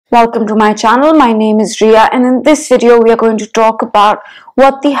Welcome to my channel. My name is Rhea, and in this video we are going to talk about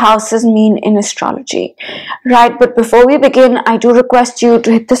what the houses mean in astrology. Right, but before we begin, I do request you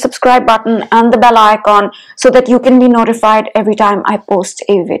to hit the subscribe button and the bell icon so that you can be notified every time I post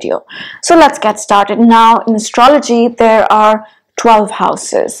a video. So let's get started. Now, in astrology there are 12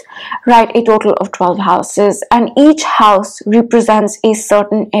 houses, right? A total of 12 houses, and each house represents a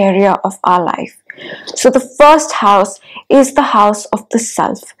certain area of our life. So the first house is the house of the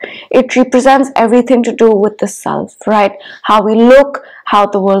self. It represents everything to do with the self, right? How we look, how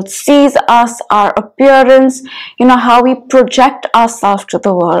the world sees us, our appearance, how we project ourselves to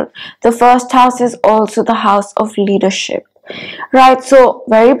the world. The first house is also the house of leadership. Right, so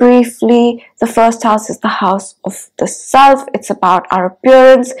very briefly, the first house is the house of the self. It's about our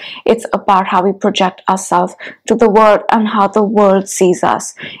appearance. It's about how we project ourselves to the world and how the world sees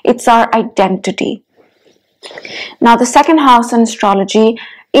us. It's our identity. Now, the second house in astrology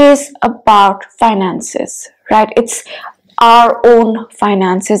is about finances, right? It's our own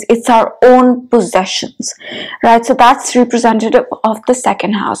finances, it's our own possessions, right? So that's representative of the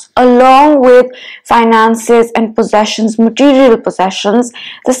second house. Along with finances and possessions, material possessions,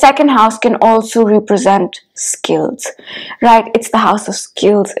 the second house can also represent skills, right? It's the house of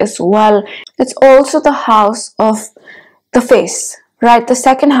skills as well. It's also the house of the face, right? The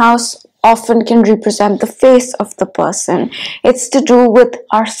second house often can represent the face of the person. It's to do with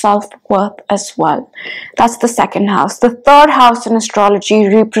our self-worth as well. That's the second house. The third house in astrology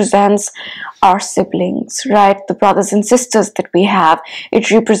represents our siblings, right? The brothers and sisters that we have. It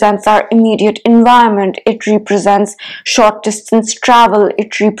represents our immediate environment. It represents short distance travel.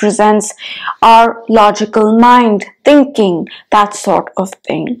 It represents our logical mind, thinking, that sort of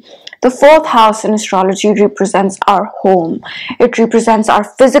thing. The fourth house in astrology represents our home. It represents our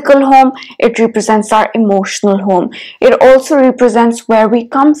physical home. It represents our emotional home. It also represents where we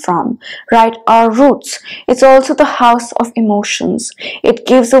come from, right? Our roots. It's also the house of emotions. It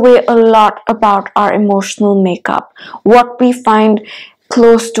gives away a lot about our emotional makeup, what we find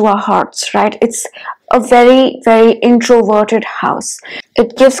close to our hearts, right? It's a very, very introverted house.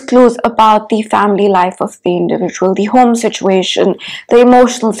 It gives clues about the family life of the individual, the home situation, the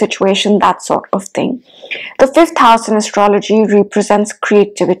emotional situation, that sort of thing. The fifth house in astrology represents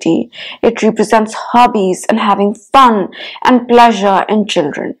creativity. It represents hobbies and having fun and pleasure and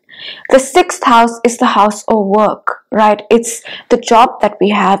children. The sixth house is the house of work, right? It's the job that we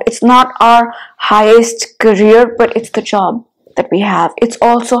have. It's not our highest career, but it's the job that we have. It's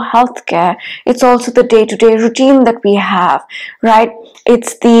also healthcare. It's also the day-to-day routine that we have, right?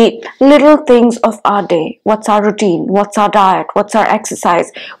 It's the little things of our day. What's our routine? What's our diet? What's our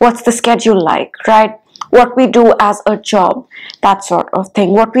exercise? What's the schedule like, right? What we do as a job, that sort of thing.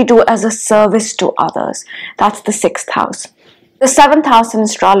 What we do as a service to others. That's the sixth house. The seventh house in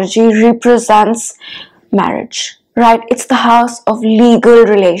astrology represents marriage, right? It's the house of legal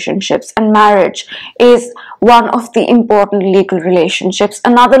relationships, and marriage is one of the important legal relationships.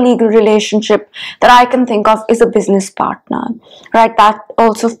 Another legal relationship that I can think of is a business partner, right? That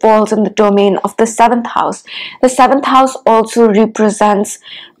also falls in the domain of the seventh house. The seventh house also represents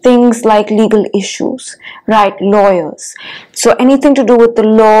things like legal issues, right? Lawyers. So anything to do with the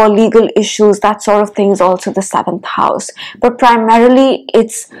law, legal issues, that sort of thing is also the seventh house. But primarily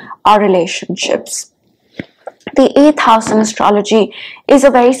it's our relationships. The eighth house in astrology is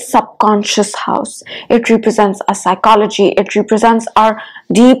a very subconscious house. It represents our psychology. It represents our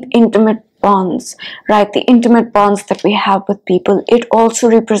deep, intimate bonds, right? The intimate bonds that we have with people. It also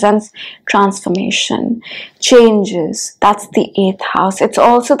represents transformation, changes. That's the eighth house. It's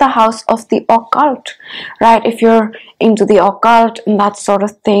also the house of the occult, right? If you're into the occult and that sort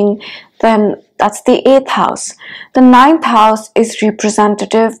of thing, then that's the eighth house. The ninth house is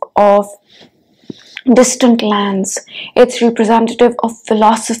representative of distant lands. It's representative of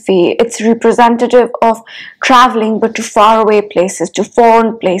philosophy. It's representative of traveling, but to faraway places, to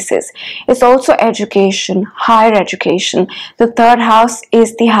foreign places. It's also education, higher education. The third house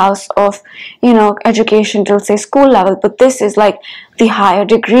is the house of, education till say school level, but this is like the higher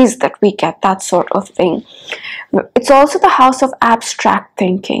degrees that we get, that sort of thing. It's also the house of abstract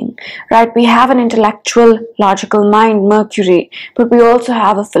thinking, right? We have an intellectual, logical mind, Mercury, but we also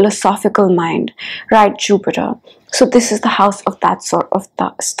have a philosophical mind, right? Jupiter. So this is the house of that sort of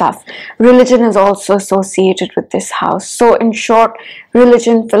stuff. Religion is also associated with this house. So in short,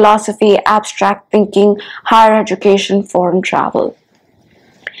 religion, philosophy, abstract thinking, higher education, foreign travel.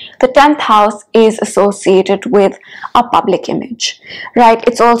 The 10th house is associated with our public image, right?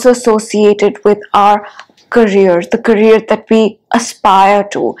 It's also associated with our career, the career that we aspire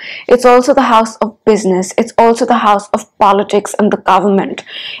to. It's also the house of business. It's also the house of politics and the government.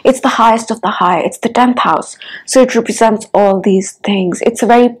 It's the highest of the high. It's the 10th house. So it represents all these things. It's a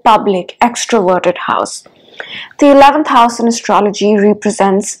very public, extroverted house. The 11th house in astrology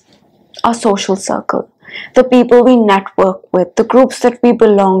represents our social circle, the people we network with, the groups that we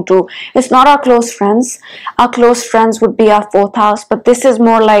belong to. It's not our close friends. Our close friends would be our 4th house, but this is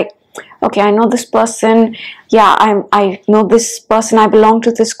more like, okay, I know this person, yeah, I know this person, I belong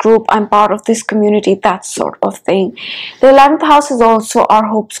to this group, I'm part of this community, that sort of thing. The 11th house is also our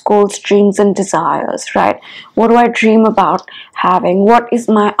hopes, goals, dreams, and desires, right? What do I dream about having? What is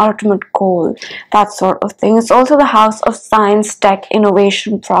my ultimate goal? That sort of thing. It's also the house of science, tech,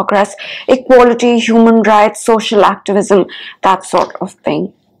 innovation, progress, equality, human rights, social activism, that sort of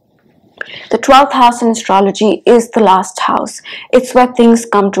thing. The 12th house in astrology is the last house. It's where things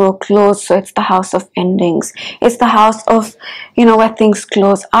come to a close, so it's the house of endings. It's the house of, where things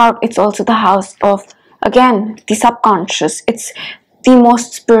close out. It's also the house of, again, the subconscious. It's the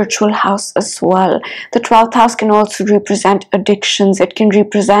most spiritual house as well. The 12th house can also represent addictions. It can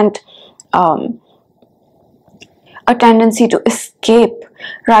represent a tendency to escape,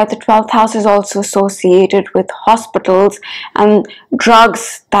 right? The 12th house is also associated with hospitals and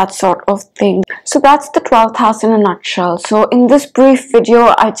drugs, that sort of thing. So that's the 12th house in a nutshell. So in this brief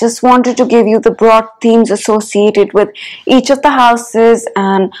video, I just wanted to give you the broad themes associated with each of the houses,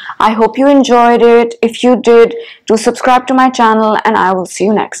 and I hope you enjoyed it. If you did, do subscribe to my channel, and I will see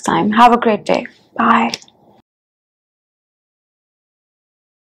you next time. Have a great day. Bye.